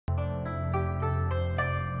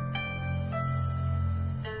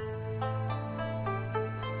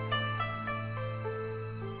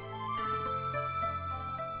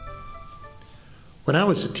when I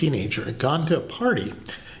was a teenager, I'd gone to a party,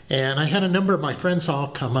 and I had a number of my friends all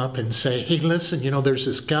come up and say, hey, listen, you know, there's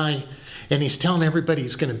this guy, and he's telling everybody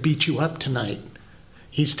he's going to beat you up tonight.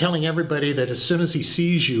 He's telling everybody that as soon as he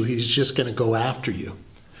sees you, he's just going to go after you.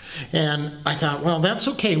 And I thought, well, that's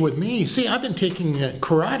okay with me. See, I've been taking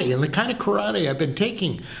karate, and the kind of karate I've been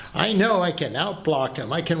taking, I know I can outblock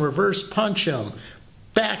him, I can reverse punch him,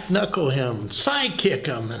 back knuckle him, side kick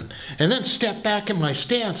him, and then step back in my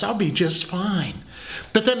stance. I'll be just fine.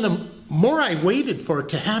 But then the more I waited for it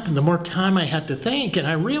to happen, the more time I had to think, and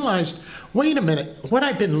I realized, wait a minute, what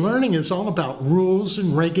I've been learning is all about rules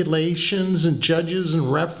and regulations and judges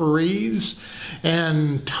and referees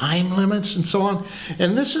and time limits and so on.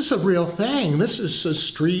 And this is a real thing. This is a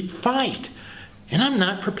street fight, and I'm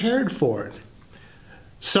not prepared for it.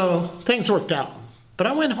 So things worked out. But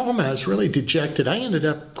I went home and I was really dejected. I ended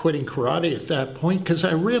up quitting karate at that point because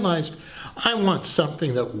I realized I want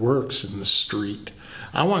something that works in the street.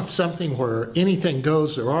 I want something where anything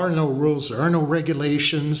goes. There are no rules, there are no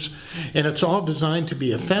regulations, and it's all designed to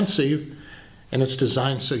be offensive, and it's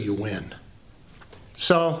designed so you win.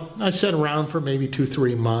 So I sat around for maybe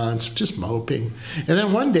 2-3 months, just moping. And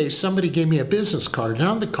then one day somebody gave me a business card, and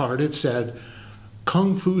on the card it said,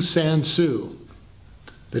 Kung Fu San Soo,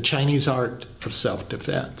 the Chinese art of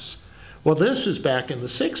self-defense. Well, this is back in the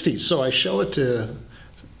 60s, so I show it to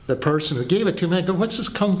the person who gave it to me. I go, what's this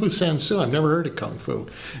Kung Fu San Soo? I've never heard of Kung Fu.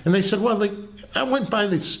 And they said, well, I went by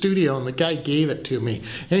the studio and the guy gave it to me.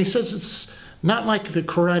 And he says, it's not like the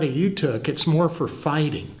karate you took, it's more for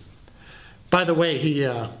fighting. By the way, he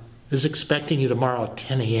is expecting you tomorrow at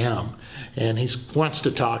 10 a.m. and he wants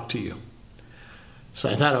to talk to you. So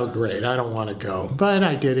I thought, oh great, I don't want to go. But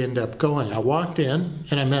I did end up going. I walked in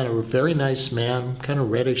and I met a very nice man, kind of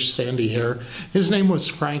reddish, sandy hair. His name was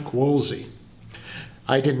Frank Woolsey.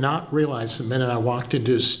 I did not realize the minute I walked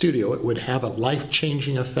into his studio it would have a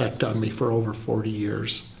life-changing effect on me for over 40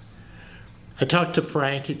 years. I talked to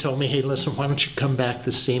Frank. He told me, hey, listen, why don't you come back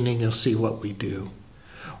this evening? You'll see what we do.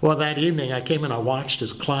 Well, that evening I came and I watched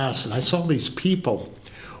his class and I saw these people.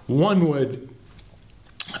 One would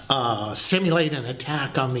simulate an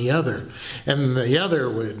attack on the other, and the other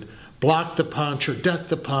would block the punch or duck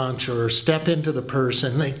the punch or step into the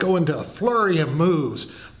person. They'd go into a flurry of moves,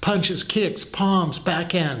 punches, kicks, palms,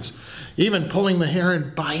 backhands, even pulling the hair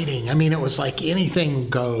and biting. I mean, it was like anything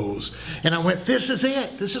goes. And I went, this is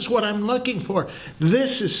it. This is what I'm looking for.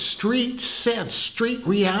 This is street sense, street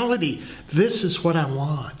reality. This is what I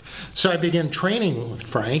want. So I began training with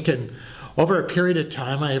Frank, and over a period of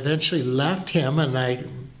time, I eventually left him and I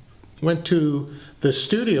went to the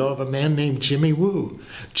studio of a man named Jimmy Wu.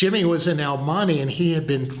 Jimmy was in El Monte and he had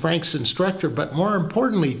been Frank's instructor, but more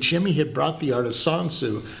importantly, Jimmy had brought the art of San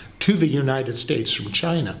Soo to the United States from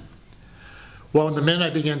China. Well, the minute I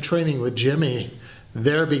began training with Jimmy,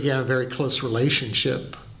 there began a very close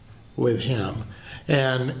relationship with him.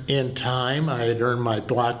 And in time, I had earned my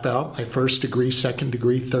black belt, my first degree, second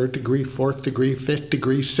degree, third degree, fourth degree, fifth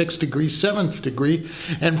degree, sixth degree, seventh degree.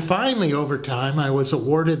 And finally, over time, I was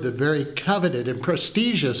awarded the very coveted and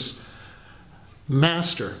prestigious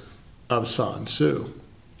Master of San Soo.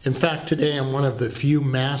 In fact, today I'm one of the few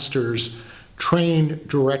masters trained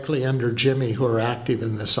directly under Jimmy who are active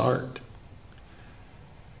in this art.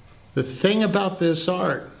 The thing about this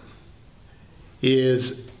art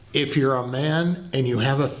is, if you're a man and you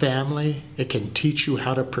have a family, it can teach you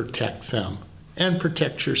how to protect them and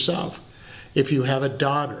protect yourself. If you have a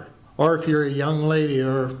daughter, or if you're a young lady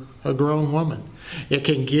or a grown woman, it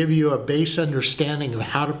can give you a base understanding of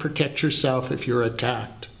how to protect yourself if you're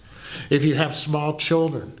attacked. If you have small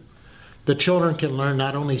children, the children can learn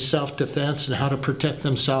not only self-defense and how to protect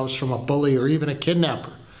themselves from a bully or even a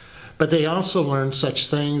kidnapper, but they also learn such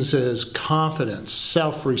things as confidence,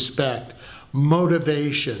 self-respect,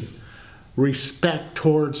 motivation, respect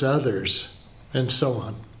towards others, and so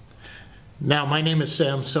on. Now, my name is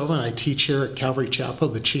Sam Silva, and I teach here at Calvary Chapel,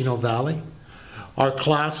 the Chino Valley. Our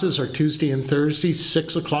classes are Tuesday and Thursday,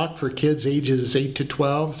 6 o'clock for kids ages 8 to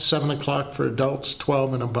 12, 7 o'clock for adults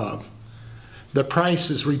 12 and above. The price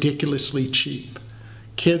is ridiculously cheap.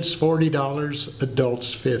 Kids $40,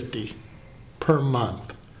 adults $50 per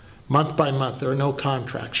month. Month by month, there are no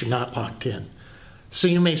contracts, you're not locked in. So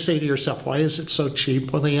you may say to yourself, why is it so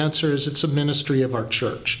cheap? Well, the answer is it's a ministry of our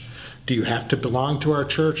church. Do you have to belong to our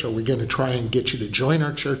church? Are we going to try and get you to join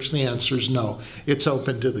our church? The answer is no. It's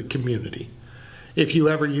open to the community. If you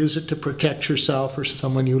ever use it to protect yourself or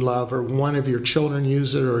someone you love, or one of your children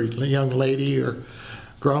use it, or a young lady or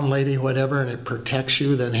grown lady, whatever, and it protects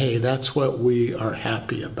you, then hey, that's what we are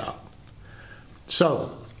happy about.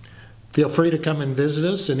 So, feel free to come and visit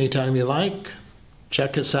us anytime you like.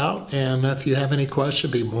 check us out. And if you have any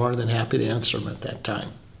questions, be more than happy to answer them at that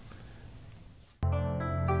time.